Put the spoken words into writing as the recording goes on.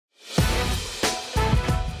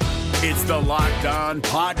It's the Locked On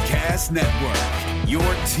Podcast Network, your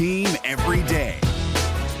team every day.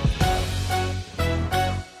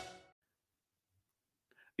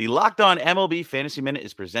 The Locked On MLB Fantasy Minute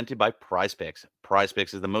is presented by Prize Picks. Prize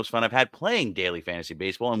Picks is the most fun I've had playing daily fantasy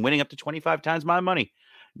baseball and winning up to 25 times my money.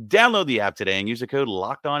 Download the app today and use the code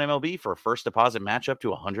LOCKEDONMLB for a first deposit match up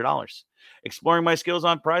to $100. Exploring my skills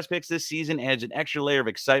on Prize Picks this season adds an extra layer of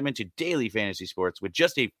excitement to daily fantasy sports. With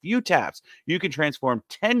just a few taps, you can transform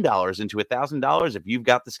 $10 into $1,000 if you've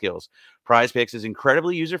got the skills. Prize Picks is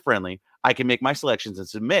incredibly user-friendly. I can make my selections and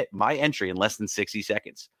submit my entry in less than 60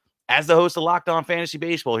 seconds. As the host of Locked On Fantasy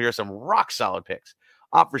Baseball, here are some rock-solid picks.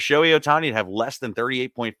 Opt for Shohei Ohtani to have less than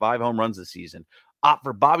 38.5 home runs this season. Opt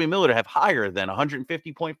for Bobby Miller to have higher than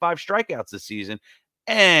 150.5 strikeouts this season.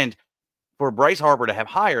 And for Bryce Harper to have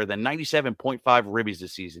higher than 97.5 ribbies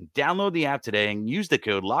this season. Download the app today and use the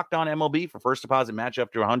code LOCKEDONMLB for first deposit match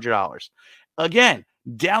up to $100. Again,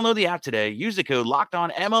 download the app today. Use the code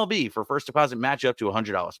LOCKEDONMLB for first deposit match up to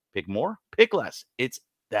 $100. Pick more, pick less. It's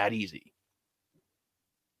that easy.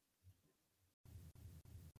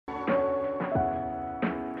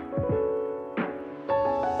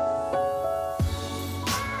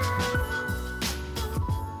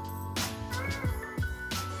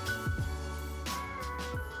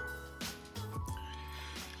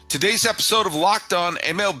 Today's episode of Locked On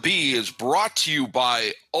MLB is brought to you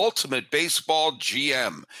by Ultimate Baseball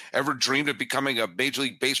GM. Ever dreamed of becoming a Major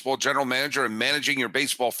League Baseball general manager and managing your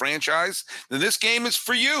baseball franchise? Then this game is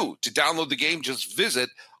for you. To download the game, just visit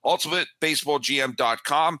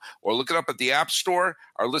ultimatebaseballgm.com or look it up at the App Store.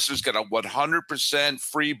 Our listeners get a 100%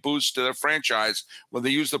 free boost to their franchise when they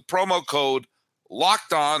use the promo code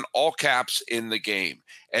Locked On, all caps, in the game.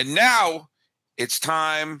 And now it's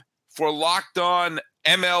time for Locked On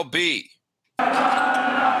MLB.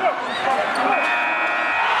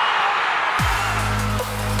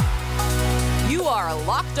 You are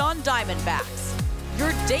Locked On Diamondbacks,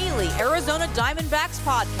 your daily Arizona Diamondbacks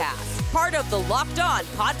podcast, part of the Locked On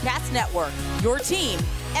Podcast Network, your team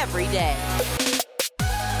every day.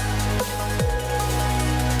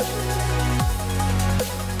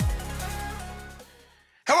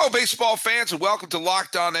 Hello, baseball fans, and welcome to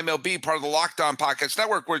Locked On MLB, part of the Locked On Podcast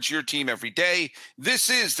Network, where it's your team every day. This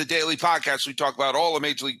is the daily podcast. We talk about all of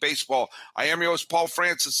Major League Baseball. I am your host, Paul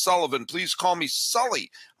Francis Sullivan. Please call me Sully.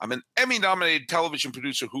 I'm an Emmy-nominated television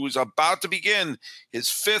producer who is about to begin his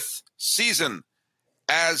 5th season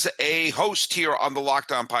as a host here on the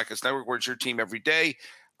Locked On Podcast Network, where it's your team every day.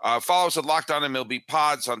 Follow us at Locked On MLB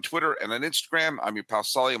Pods on Twitter and on Instagram. I'm your pal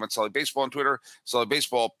Sully. I'm on Sully Baseball on Twitter, Sully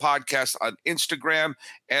Baseball Podcast on Instagram.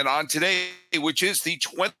 And on today, which is the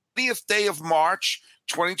 20th day of March,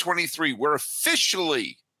 2023, we're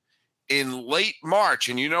officially in late March.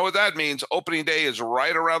 And you know what that means. Opening day is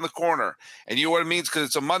right around the corner. And you know what it means because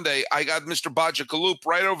it's a Monday. I got Mr. Baja Kaloop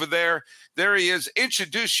right over there. There he is.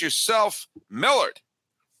 Introduce yourself, Millard.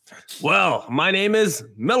 Well, my name is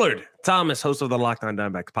Millard Thomas, host of the Locked On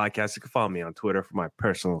Diamondbacks podcast. You can follow me on Twitter for my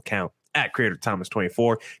personal account at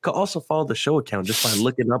CreatorThomas24. You can also follow the show account just by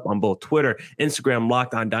looking up on both Twitter, Instagram,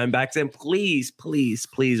 Locked On Diamondbacks. And please,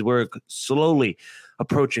 we're slowly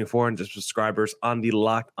approaching 400 subscribers on the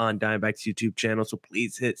Locked On Diamondbacks YouTube channel. So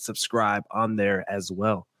please hit subscribe on there as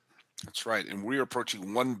well. That's right. And we're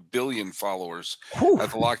approaching 1 billion followers Whew.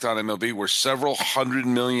 at the Locked On MLB. We're several hundred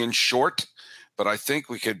million short. But I think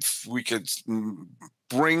we could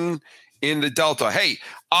bring in the Delta. Hey,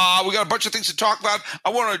 we got a bunch of things to talk about. I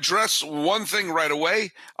want to address one thing right away.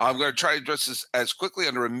 I'm going to try to address this as quickly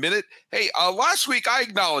under a minute. Hey, last week I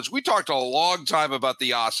acknowledged we talked a long time about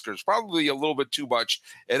the Oscars, probably a little bit too much.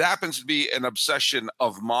 It happens to be an obsession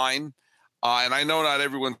of mine, and I know not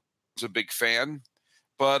everyone's a big fan.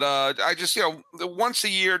 But I just, once a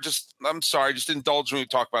year, just indulge me to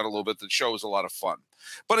talk about it a little bit. The show is a lot of fun.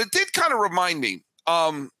 But it did kind of remind me,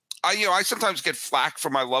 I sometimes get flack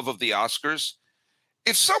for my love of the Oscars.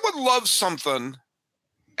 If someone loves something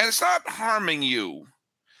and it's not harming you,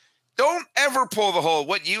 don't ever pull the whole,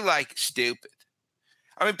 what you like, stupid.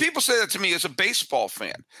 I mean, people say that to me as a baseball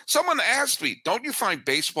fan. Someone asked me, don't you find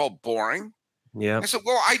baseball boring? Yeah. I said,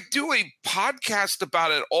 well, I do a podcast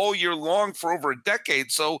about it all year long for over a decade,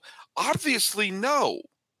 so obviously no.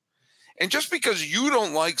 And just because you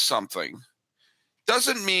don't like something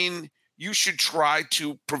doesn't mean you should try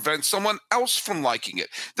to prevent someone else from liking it.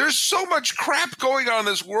 There's so much crap going on in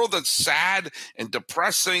this world that's sad and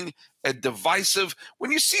depressing and divisive.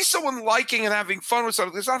 When you see someone liking and having fun with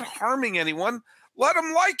something, it's not harming anyone. Let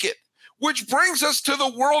them like it. Which brings us to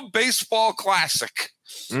the World Baseball Classic.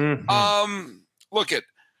 Mm-hmm. Look it.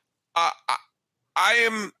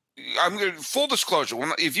 I'm going to full disclosure.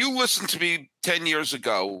 If you listened to me 10 years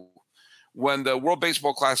ago, when the World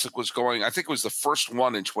Baseball Classic was going. I think it was the first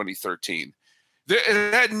one in 2013.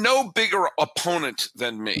 It had no bigger opponent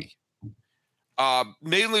than me,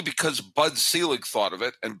 mainly because Bud Selig thought of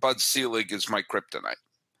it, and Bud Selig is my kryptonite.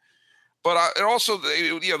 But it also,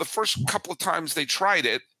 the first couple of times they tried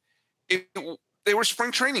it, they were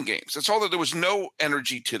spring training games. That's all. That there was no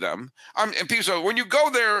energy to them. And people say, when you go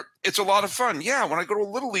there, it's a lot of fun. Yeah, when I go to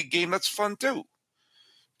a Little League game, that's fun too.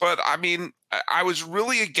 But I mean, I was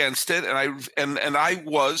really against it, and I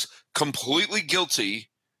was completely guilty.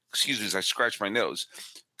 Excuse me, as I scratch my nose.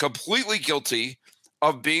 Completely guilty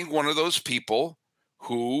of being one of those people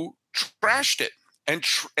who trashed it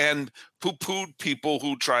and poo-pooed people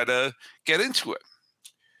who try to get into it.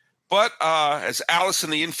 But as Allison,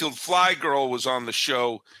 the infield fly girl, was on the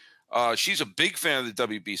show, she's a big fan of the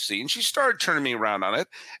WBC, and she started turning me around on it.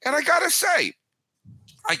 And I got to say,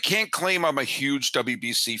 I can't claim I'm a huge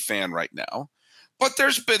WBC fan right now, but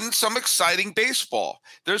there's been some exciting baseball.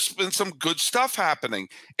 There's been some good stuff happening.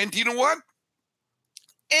 And do you know what?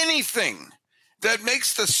 Anything that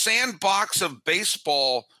makes the sandbox of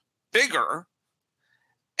baseball bigger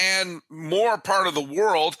and more part of the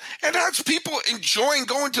world, and has people enjoying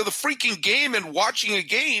going to the freaking game and watching a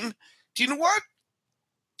game, do you know what?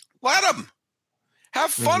 Let them have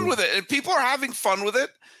fun with it. And people are having fun with it.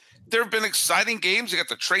 There have been exciting games. You got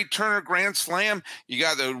the Trey Turner Grand Slam. You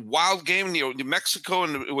got the wild game, New Mexico,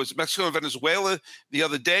 and it was Mexico and Venezuela the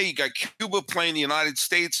other day. You got Cuba playing the United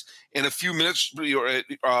States in a few minutes. We're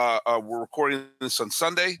recording this on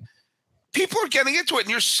Sunday. People are getting into it, and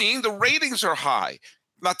you're seeing the ratings are high.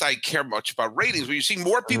 Not that I care much about ratings, but you see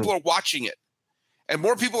more people are watching it, and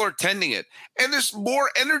more people are attending it, and there's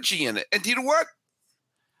more energy in it. And do you know what?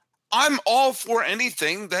 I'm all for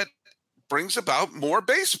anything that brings about more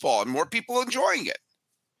baseball and more people enjoying it.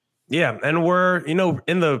 Yeah, and we're, in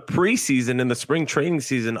the preseason, in the spring training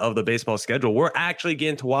season of the baseball schedule, we're actually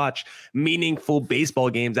getting to watch meaningful baseball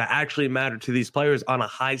games that actually matter to these players on a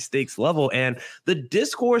high stakes level. And the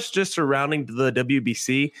discourse just surrounding the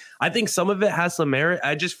WBC, I think some of it has some merit.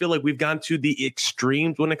 I just feel like we've gone to the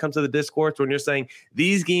extremes when it comes to the discourse, when you're saying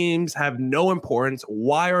these games have no importance.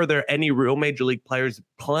 Why are there any real major league players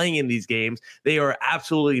playing in these games? They are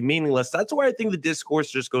absolutely meaningless. That's where I think the discourse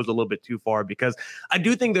just goes a little bit too far, because I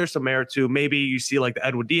do think there's some merit to maybe you see like the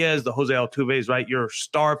Edwin Diaz, the Jose Altuves, right? Your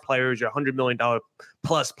star players, your $100 million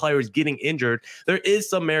plus players getting injured. There is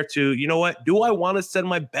some merit to, you know what? Do I want to send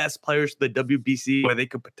my best players to the WBC where they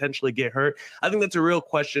could potentially get hurt? I think that's a real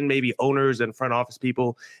question maybe owners and front office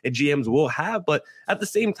people and GMs will have. But at the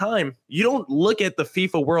same time, you don't look at the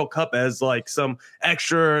FIFA World Cup as like some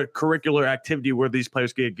extracurricular activity where these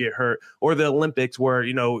players get hurt, or the Olympics where,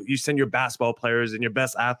 you send your basketball players and your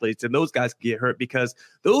best athletes and those guys get hurt, because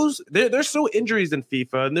there's so injuries in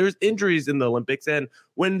FIFA and there's injuries in the Olympics. And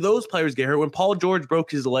when those players get hurt, when Paul George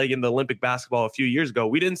broke his leg in the Olympic basketball a few years ago,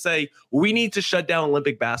 we didn't say we need to shut down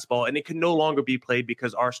Olympic basketball and it can no longer be played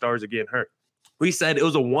because our stars are getting hurt. We said it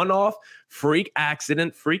was a one-off freak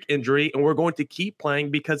accident, freak injury, and we're going to keep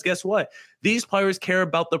playing because guess what? These players care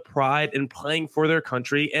about the pride in playing for their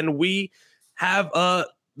country, and we have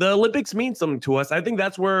the Olympics mean something to us. I think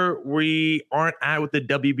that's where we aren't at with the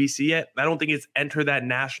WBC yet. I don't think it's entered that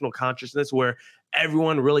national consciousness where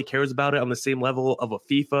everyone really cares about it on the same level of a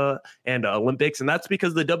FIFA and Olympics. And that's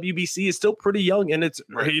because the WBC is still pretty young. And it's,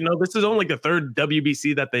 this is only like the third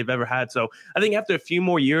WBC that they've ever had. So I think after a few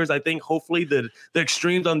more years, I think hopefully the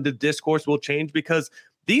extremes on the discourse will change, because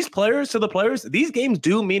these games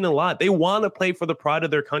do mean a lot. They want to play for the pride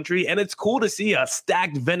of their country. And it's cool to see a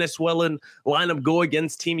stacked Venezuelan lineup go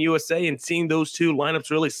against Team USA and seeing those two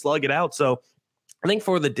lineups really slug it out. So I think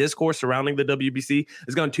for the discourse surrounding the WBC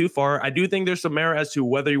has gone too far. I do think there's some merit as to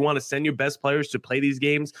whether you want to send your best players to play these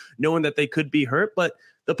games, knowing that they could be hurt, but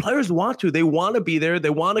the players want to. They want to be there.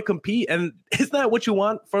 They want to compete. And isn't that what you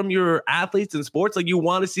want from your athletes in sports? Like, you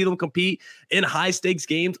want to see them compete in high stakes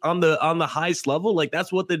games on the highest level. Like,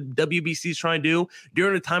 that's what the WBC is trying to do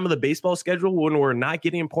during the time of the baseball schedule when we're not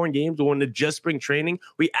getting important games, or when it's just spring training.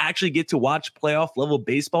 We actually get to watch playoff level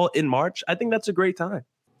baseball in March. I think that's a great time.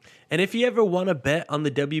 And if you ever want to bet on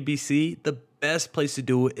the WBC, the best place to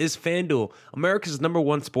do it is FanDuel, America's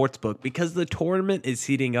 #1 sportsbook, because the tournament is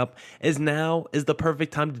heating up. Now is the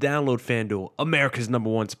perfect time to download FanDuel, America's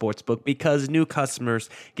 #1 sportsbook, because new customers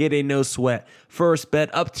get a no sweat first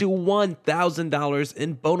bet up to $1,000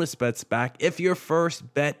 in bonus bets back if your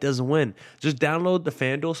first bet doesn't win. Just download the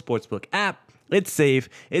FanDuel Sportsbook app, It's safe,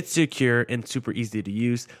 it's secure, and super easy to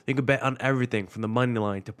use. You can bet on everything from the money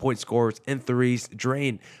line to point scores and threes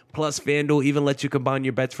drained. Plus, FanDuel even lets you combine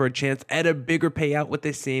your bets for a chance at a bigger payout with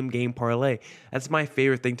the same game parlay. That's my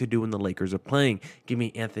favorite thing to do when the Lakers are playing. Give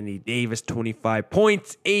me Anthony Davis 25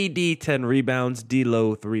 points, AD 10 rebounds,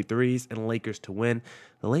 D'Lo 3 threes, and Lakers to win.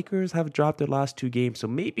 The Lakers have dropped their last 2 games, so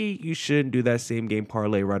maybe you shouldn't do that same game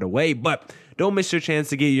parlay right away. But don't miss your chance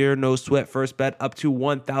to get your no sweat first bet up to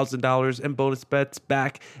 $1,000 and bonus bets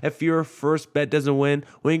back if your first bet doesn't win.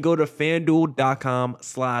 We can go to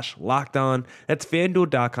FanDuel.com/lockedon. That's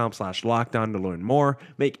FanDuel.com/lockedon to learn more.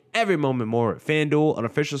 Make every moment more at FanDuel, an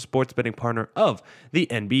official sports betting partner of the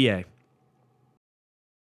NBA.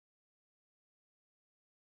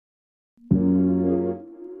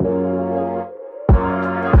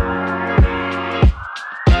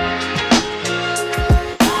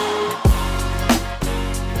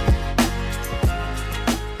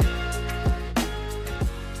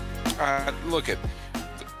 Look at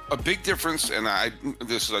a big difference, and I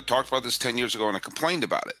talked about this 10 years ago, and I complained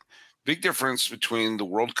about it. Big difference between the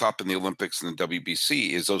World Cup and the Olympics and the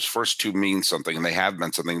WBC is those first two mean something, and they have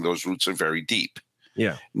meant something. Those roots are very deep.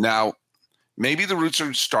 Yeah. Now, maybe the roots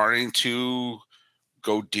are starting to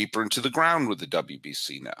go deeper into the ground with the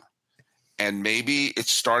WBC now, and maybe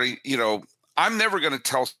it's starting. I'm never going to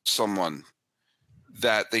tell someone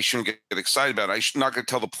that they shouldn't get excited about it. I'm not going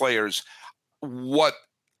to tell the players what.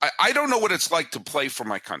 I don't know what it's like to play for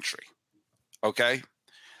my country, okay?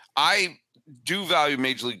 I do value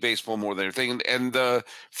Major League Baseball more than anything, and the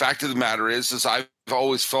fact of the matter is I've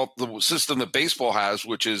always felt the system that baseball has,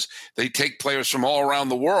 which is they take players from all around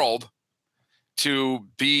the world to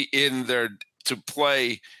be to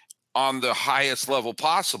play on the highest level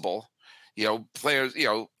possible. Players,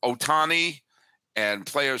 Ohtani, and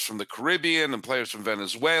players from the Caribbean, and players from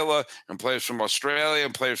Venezuela, and players from Australia,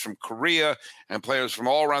 and players from Korea, and players from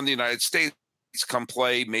all around the United States come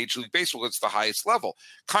play Major League Baseball. It's the highest level,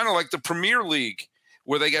 kind of like the Premier League,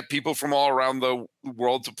 where they get people from all around the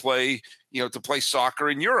world to play soccer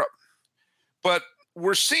in Europe. But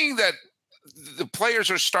we're seeing that the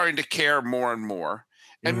players are starting to care more and more,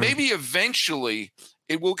 and maybe eventually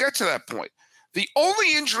it will get to that point. The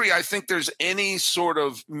only injury I think there's any sort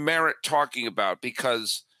of merit talking about,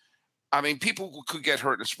 because, people could get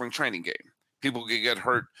hurt in a spring training game. People could get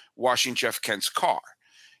hurt washing Jeff Kent's car.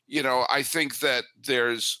 I think that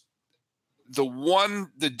there's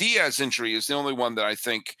the Diaz injury is the only one that I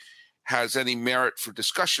think has any merit for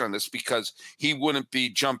discussion on this, because he wouldn't be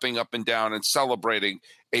jumping up and down and celebrating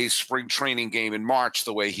a spring training game in March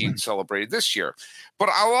the way he celebrated this year. But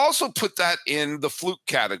I'll also put that in the fluke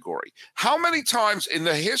category. How many times in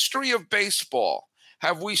the history of baseball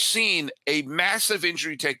have we seen a massive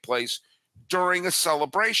injury take place during a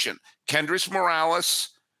celebration? Kendrys Morales.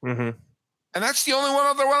 And that's the only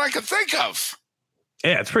other one I could think of.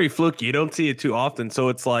 Yeah, it's pretty fluky. You don't see it too often. So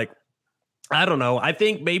it's like, I don't know. I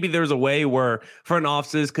think maybe there's a way where front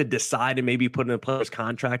offices could decide and maybe put in a player's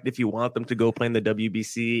contract if you want them to go play in the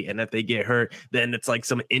WBC, and if they get hurt, then it's like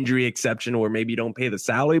some injury exception where maybe you don't pay the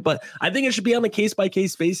salary. But I think it should be on a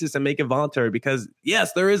case-by-case basis and make it voluntary, because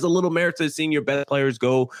yes, there is a little merit to seeing your best players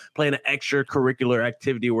go play in an extracurricular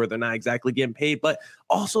activity where they're not exactly getting paid. But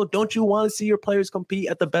also, don't you want to see your players compete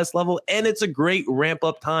at the best level? And it's a great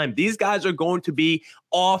ramp-up time. These guys are going to be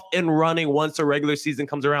off and running once the regular season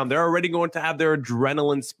comes around. They're already going to have their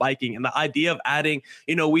adrenaline spiking. And the idea of adding,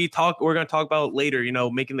 we're going to talk about later,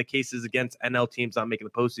 making the cases against NL teams not making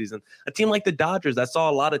the postseason. A team like the Dodgers that saw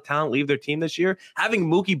a lot of talent leave their team this year,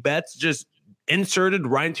 having Mookie Betts just inserted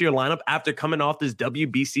right into your lineup after coming off this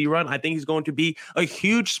WBC run, I think he's going to be a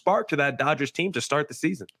huge spark to that Dodgers team to start the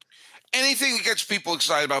season. Anything that gets people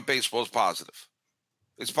excited about baseball is positive.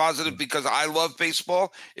 It's positive because I love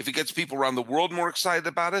baseball. If it gets people around the world more excited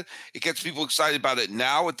about it, it gets people excited about it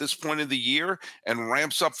now at this point of the year and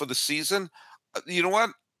ramps up for the season. You know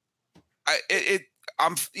what? I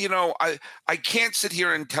can't sit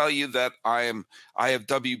here and tell you that I have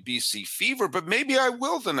WBC fever, but maybe I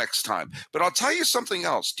will the next time. But I'll tell you something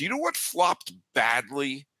else. Do you know what flopped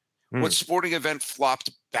badly? What sporting event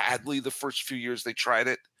flopped badly the first few years they tried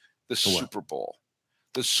it? The Super Bowl.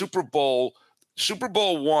 The Super Bowl. Super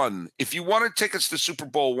Bowl I, if you wanted tickets to Super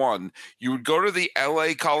Bowl I, you would go to the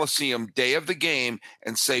LA Coliseum day of the game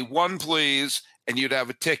and say, "One, please," and you'd have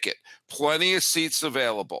a ticket. Plenty of seats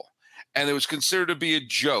available. And it was considered to be a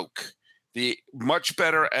joke. The much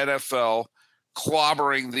better NFL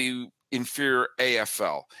clobbering the inferior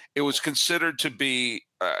AFL. It was considered to be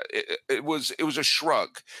it was a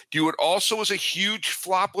shrug. Do you know what also was a huge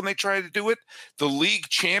flop when they tried to do it? The League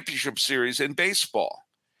Championship Series in baseball.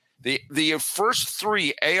 The first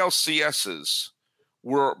 3 ALCSs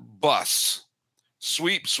were busts.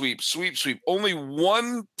 Sweep. Only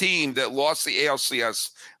one team that lost the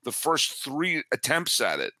ALCS the first 3 attempts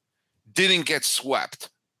at it didn't get swept.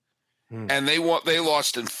 And they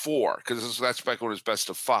lost in 4 because that's back when it was best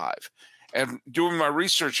of 5. And doing my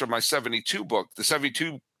research on my 72 book, the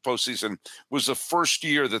 72 postseason was the first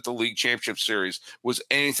year that the League Championship Series was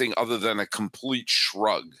anything other than a complete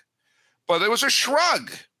shrug. But it was a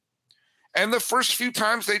shrug. And the first few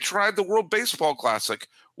times they tried the World Baseball Classic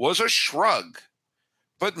was a shrug.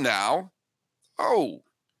 But now,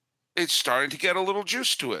 it's starting to get a little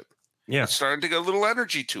juice to it. Yeah. It's starting to get a little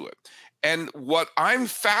energy to it. And what I'm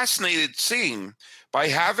fascinated seeing by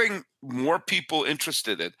having more people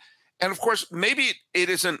interested in, and of course, maybe it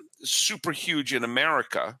isn't super huge in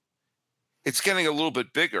America. It's getting a little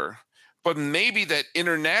bit bigger, but maybe that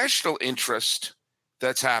international interest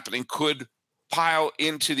that's happening could pile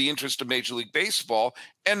into the interest of Major League Baseball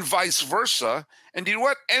and vice versa. And you know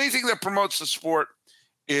what? Anything that promotes the sport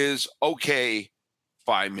is okay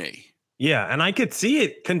by me. Yeah, and I could see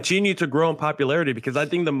it continue to grow in popularity because I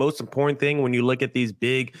think the most important thing when you look at these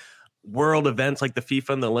big world events like the FIFA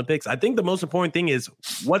and the Olympics, I think the most important thing is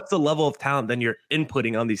what's the level of talent that you're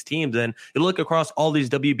inputting on these teams. And you look across all these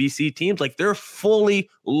WBC teams, like they're fully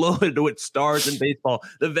loaded with stars in baseball.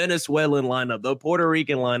 The Venezuelan lineup, the Puerto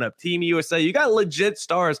Rican lineup, Team USA, you got legit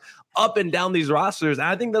stars up and down these rosters. And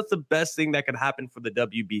I think that's the best thing that could happen for the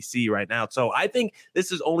WBC right now. So I think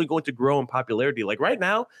this is only going to grow in popularity. Like right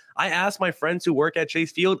now, I asked my friends who work at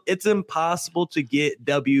Chase Field, it's impossible to get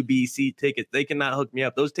WBC tickets. They cannot hook me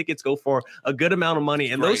up. Those tickets go for a good amount of money.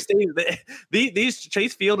 And those things, these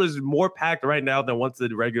Chase Field is more packed right now than once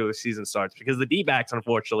the regular season starts because the D-backs,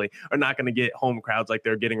 unfortunately, are not going to get home crowds like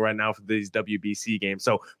they're getting right now for these WBC games.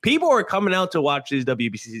 So people are coming out to watch these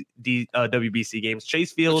WBC games.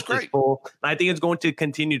 Chase Field is full. And I think it's going to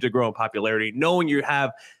continue to grow in popularity, knowing you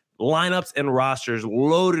have lineups and rosters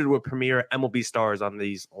loaded with premier MLB stars on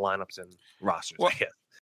these lineups and rosters. Well,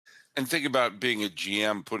 and think about being a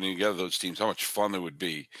GM putting together those teams, how much fun it would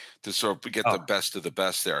be to sort of get the best of the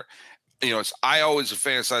best there. You know, I always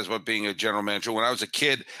fantasize about being a general manager. When I was a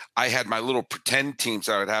kid, I had my little pretend teams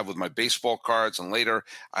I would have with my baseball cards. And later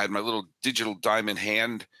I had my little digital diamond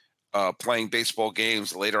hand playing baseball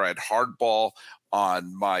games. Later I had hardball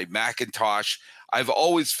on my Macintosh. I've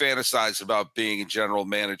always fantasized about being a general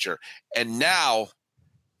manager. And now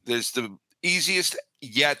there's the easiest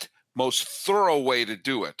yet most thorough way to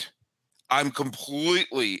do it. I'm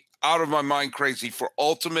completely out of my mind crazy for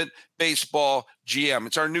Ultimate Baseball GM.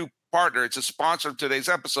 It's our new partner. It's a sponsor of today's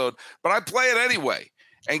episode, but I play it anyway.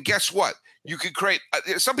 And guess what? You could create,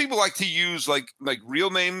 some people like to use like real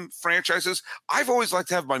name franchises. I've always liked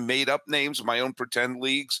to have my made up names, my own pretend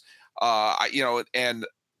leagues. And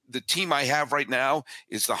the team I have right now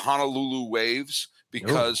is the Honolulu Waves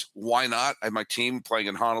because why not? I have my team playing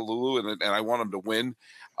in Honolulu and I want them to win.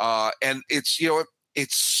 And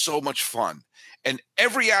it's so much fun. And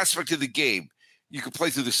every aspect of the game, you can play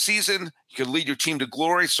through the season. You can lead your team to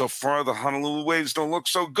glory. So far, the Honolulu Waves don't look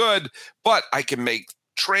so good, but I can make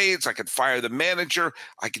trades. I can fire the manager.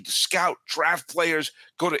 I can scout, draft players,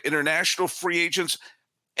 go to international free agents,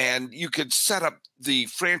 and you can set up the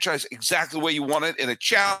franchise exactly the way you want it in a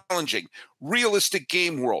challenging, realistic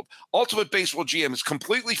game world. Ultimate Baseball GM is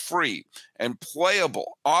completely free and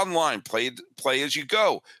playable online. Play as you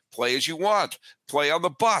go. Play as you want. Play on the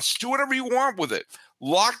bus. Do whatever you want with it.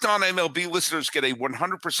 Locked On MLB listeners get a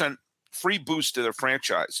 100% free boost to their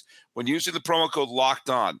franchise when using the promo code Locked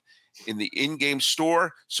On in the in-game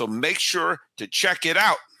store. So make sure to check it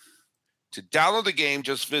out. To download the game,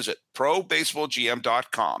 just visit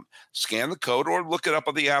probaseballgm.com. Scan the code or look it up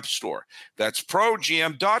on the App Store. That's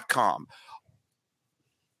progrm.com.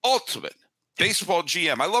 Ultimate Baseball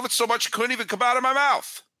GM. I love it so much it couldn't even come out of my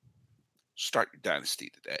mouth. Start your dynasty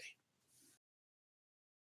today.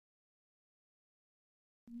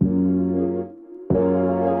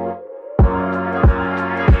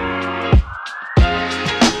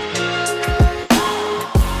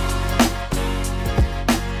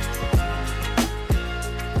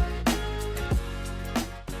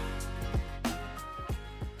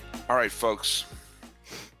 All right, folks,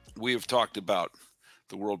 we have talked about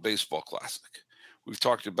the World Baseball Classic. We've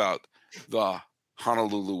talked about the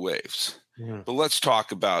Honolulu Waves. But let's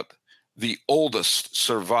talk about the oldest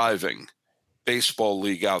surviving baseball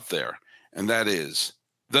league out there, and that is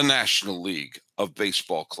the National League of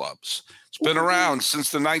Baseball Clubs. It's been around since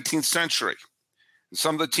the 19th century. And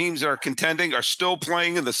some of the teams that are contending are still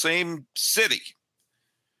playing in the same city.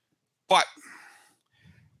 But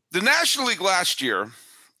the National League last year,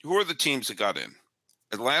 who are the teams that got in?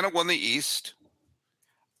 Atlanta won the East.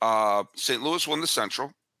 St. Louis won the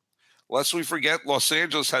Central. Lest we forget, Los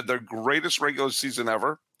Angeles had their greatest regular season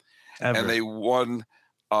ever. And they won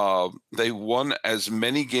as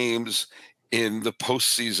many games in the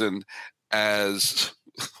postseason as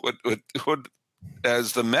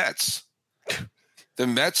as the Mets. The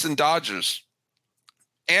Mets and Dodgers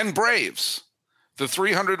and Braves, the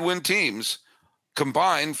 300-win teams,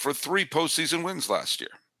 combined for 3 postseason wins last year.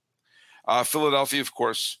 Philadelphia, of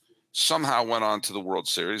course, somehow went on to the World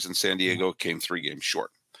Series, and San Diego came 3 games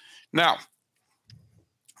short. Now,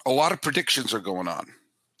 a lot of predictions are going on,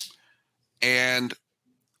 and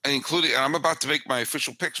including, I'm about to make my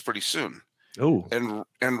official picks pretty soon. Oh,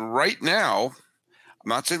 and right now, I'm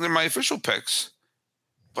not saying they're my official picks,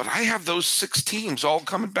 but I have those 6 teams all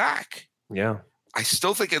coming back. Yeah. I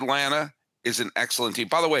still think Atlanta is an excellent team.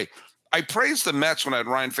 By the way, I praised the Mets when I had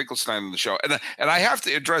Ryan Finkelstein on the show. And I have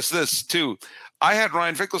to address this too. I had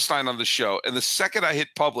Ryan Finkelstein on the show, and the second I hit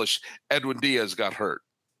publish, Edwin Diaz got hurt.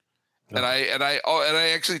 And I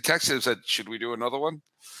actually texted him and said, should we do another one?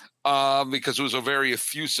 Because it was a very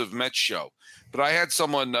effusive Mets show. But I had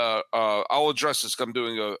someone, I'll address this. I'm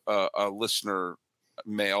doing a listener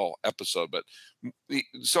mail episode, but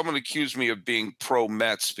someone accused me of being pro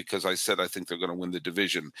Mets because I said I think they're going to win the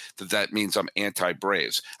division. That means I'm anti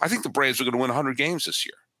Braves. I think the Braves are going to win 100 games this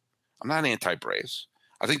year. I'm not anti Braves.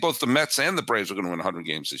 I think both the Mets and the Braves are going to win 100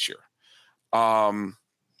 games this year.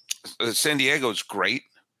 San Diego is great.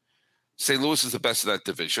 St. Louis is the best of that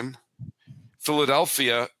division.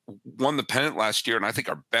 Philadelphia won the pennant last year and I think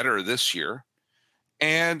are better this year.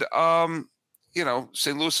 And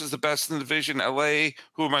St. Louis is the best in the division. LA,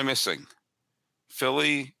 who am I missing?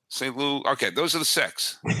 Philly, St. Louis. Okay, those are the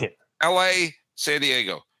 6. LA, San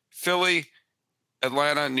Diego, Philly,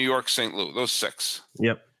 Atlanta, New York, St. Louis. Those 6.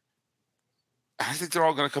 Yep. I think they're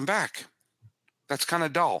all going to come back. That's kind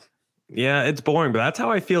of dull. Yeah, it's boring, but that's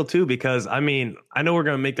how I feel too, because I mean, I know we're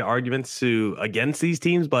going to make the arguments against these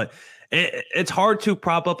teams, but it's hard to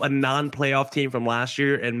prop up a non-playoff team from last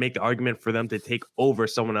year and make the argument for them to take over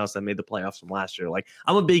someone else that made the playoffs from last year. Like,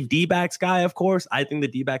 I'm a big D-backs guy, of course. I think the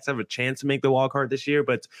D-backs have a chance to make the wild card this year,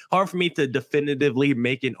 but it's hard for me to definitively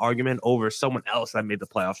make an argument over someone else that made the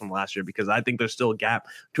playoffs from last year, because I think there's still a gap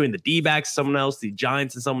between the D-backs, someone else, the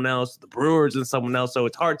Giants and someone else, the Brewers and someone else. So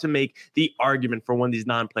it's hard to make the argument for one of these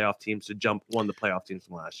non-playoff teams to jump one of the playoff teams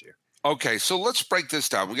from last year. Okay, so let's break this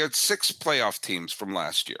down. We got 6 playoff teams from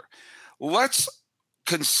last year. Let's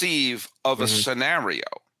conceive of a scenario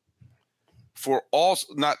for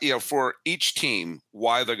for each team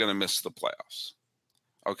why they're going to miss the playoffs.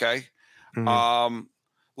 Okay,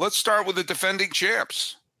 let's start with the defending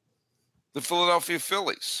champs, the Philadelphia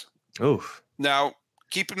Phillies. Oof. Now,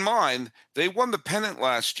 keep in mind they won the pennant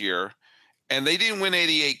last year, and they didn't win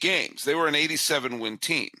 88 games. They were an 87-win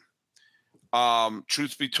team.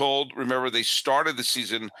 Truth be told, remember they started the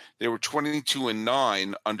season, they were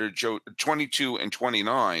 22-29 under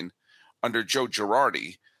 29 under Joe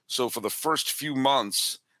Girardi. So for the first few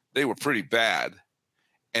months, they were pretty bad.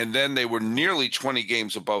 And then they were nearly 20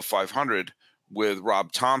 games above 500 with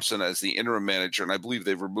Rob Thompson as the interim manager. And I believe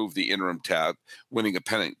they've removed the interim tab. Winning a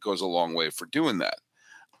pennant goes a long way for doing that.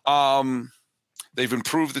 They've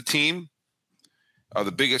improved the team.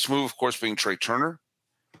 The biggest move, of course, being Trey Turner.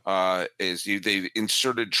 They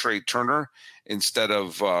inserted Trey Turner instead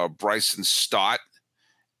of Bryson Stott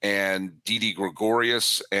and Didi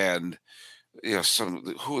Gregorius, and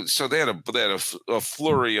so they had a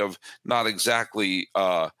flurry of not exactly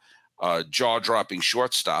jaw-dropping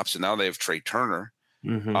shortstops, and now they have Trey Turner.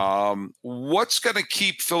 What's going to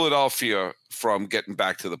keep Philadelphia from getting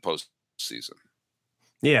back to the postseason?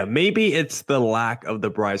 Yeah, maybe it's the lack of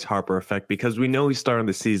the Bryce Harper effect, because we know he's starting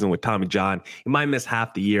the season with Tommy John. He might miss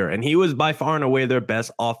half the year, and he was by far and away their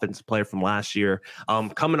best offensive player from last year,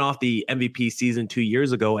 coming off the MVP season 2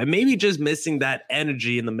 years ago, and maybe just missing that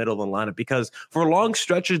energy in the middle of the lineup, because for long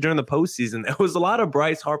stretches during the postseason, there was a lot of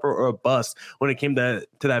Bryce Harper or a bust when it came to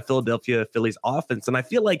that Philadelphia Phillies offense. And I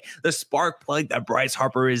feel like the spark plug that Bryce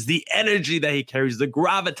Harper is, the energy that he carries, the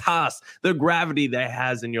gravitas, the gravity that he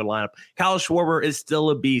has in your lineup. Kyle Schwarber is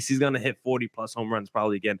still a beast. He's going to hit 40+ home runs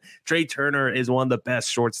probably again. Trey Turner is one of the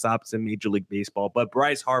best shortstops in Major League Baseball, but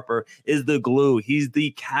Bryce Harper is the glue. He's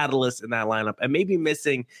the catalyst in that lineup, and maybe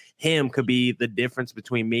missing him could be the difference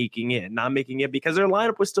between making it and not making it, because their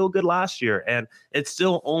lineup was still good last year, and it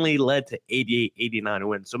still only led to 88, 89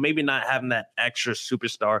 wins. So maybe not having that extra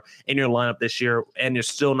superstar in your lineup this year, and you're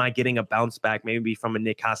still not getting a bounce back, maybe from a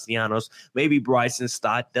Nick Castellanos, maybe Bryson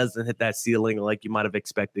Stott doesn't hit that ceiling like you might have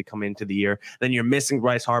expected coming into the year. Then you're missing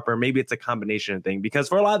missing Bryce Harper. Maybe it's a combination thing, because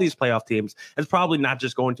for a lot of these playoff teams, it's probably not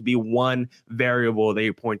just going to be one variable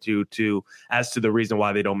they point to as to the reason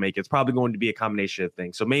why they don't make it. It's probably going to be a combination of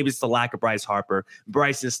things. So maybe it's the lack of Bryce Harper,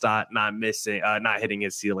 Bryson Stott not hitting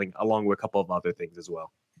his ceiling, along with a couple of other things as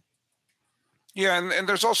well. Yeah, and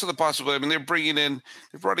there's also the possibility. I mean, they brought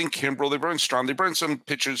in Kimbrel, they brought in Strahm, they brought in some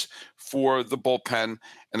pitchers for the bullpen,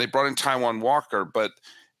 and they brought in Taijuan Walker. But,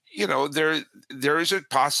 there is a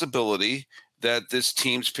possibility that this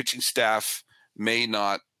team's pitching staff may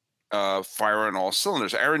not fire on all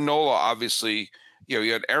cylinders. Aaron Nola, obviously,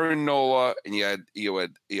 you had Aaron Nola, and you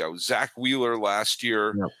had Zach Wheeler last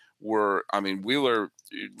year. Yep. Wheeler,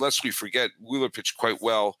 lest we forget, Wheeler pitched quite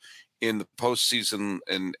well in the postseason,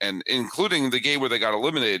 and including the game where they got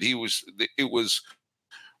eliminated. It was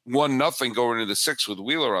 1-0 going into the 6th with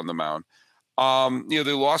Wheeler on the mound.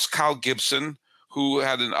 They lost Kyle Gibson, who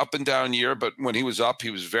had an up and down year, but when he was up, he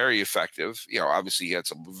was very effective. Obviously he had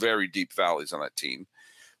some very deep valleys on that team,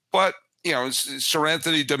 but Sir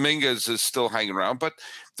Anthony Dominguez is still hanging around. But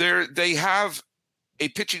they have a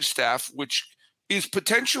pitching staff which is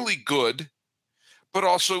potentially good, but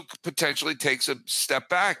also potentially takes a step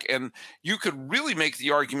back. And you could really make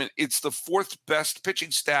the argument it's the 4th best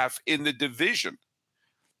pitching staff in the division,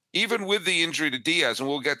 even with the injury to Diaz. And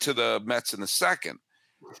we'll get to the Mets in a second.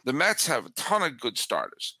 The Mets have a ton of good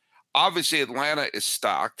starters. Obviously, Atlanta is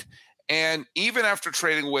stocked. And even after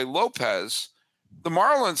trading away Lopez, the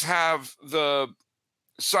Marlins have the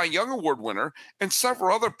Cy Young Award winner and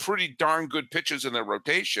several other pretty darn good pitchers in their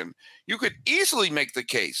rotation. You could easily make the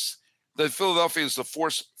case that Philadelphia is the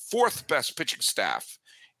 4th best pitching staff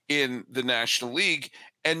in the National League,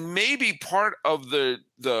 and maybe part of the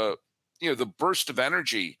burst of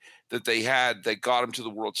energy that they had that got them to the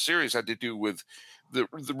World Series had to do with the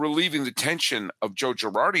relieving the tension of Joe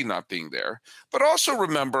Girardi not being there. But also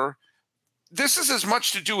remember, this is as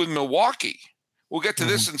much to do with Milwaukee. We'll get to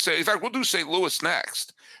this and say, in fact, we'll do St. Louis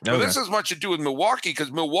next. Okay. But this has much to do with Milwaukee,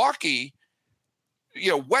 because Milwaukee,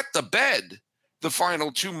 wet the bed the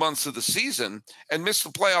final 2 months of the season and missed the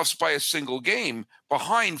playoffs by a single game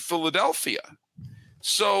behind Philadelphia.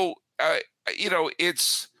 So, the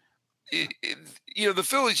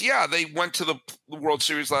Phillies, they went to the World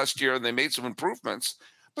Series last year and they made some improvements,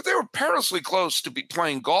 but they were perilously close to be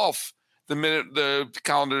playing golf the minute the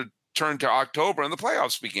calendar turned to October and the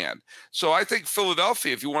playoffs began. So I think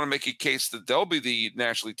Philadelphia, if you want to make a case that they'll be the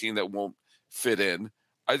National League team that won't fit in,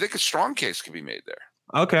 I think a strong case can be made there.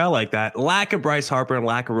 Okay, I like that. Lack of Bryce Harper and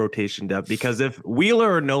lack of rotation depth, because if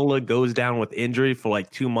Wheeler or Nola goes down with injury for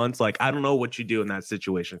like 2 months, I don't know what you do in that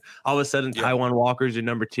situation. All of a sudden, Taijuan Walker's your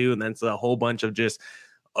number 2, and then it's a whole bunch of just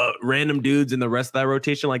random dudes in the rest of that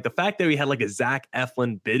rotation. Like the fact that we had like a Zach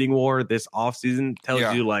Eflin bidding war this offseason tells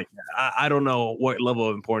you I don't know what level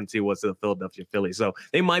of importance he was to the Philadelphia Phillies. So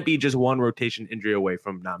they might be just one rotation injury away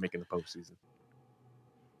from not making the postseason.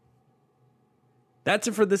 That's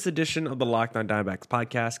it for this edition of the Locked On Diamondbacks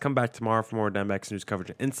podcast. Come back tomorrow for more Diamondbacks news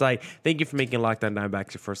coverage and insight. Thank you for making Locked On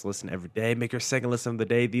Diamondbacks your first listen every day. Make your second listen of the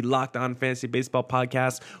day the Locked On Fantasy Baseball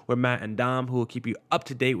podcast with Matt and Dom, who will keep you up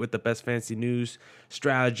to date with the best fantasy news,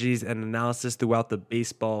 strategies, and analysis throughout the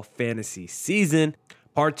baseball fantasy season.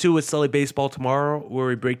 Part 2 is Sully Baseball tomorrow, where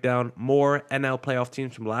we break down more NL playoff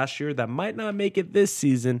teams from last year that might not make it this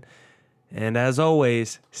season. And as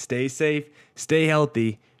always, stay safe, stay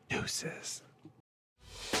healthy. Deuces.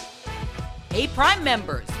 Hey, Prime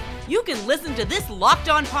members, you can listen to this Locked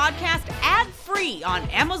On podcast ad-free on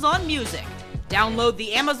Amazon Music. Download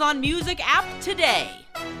the Amazon Music app today.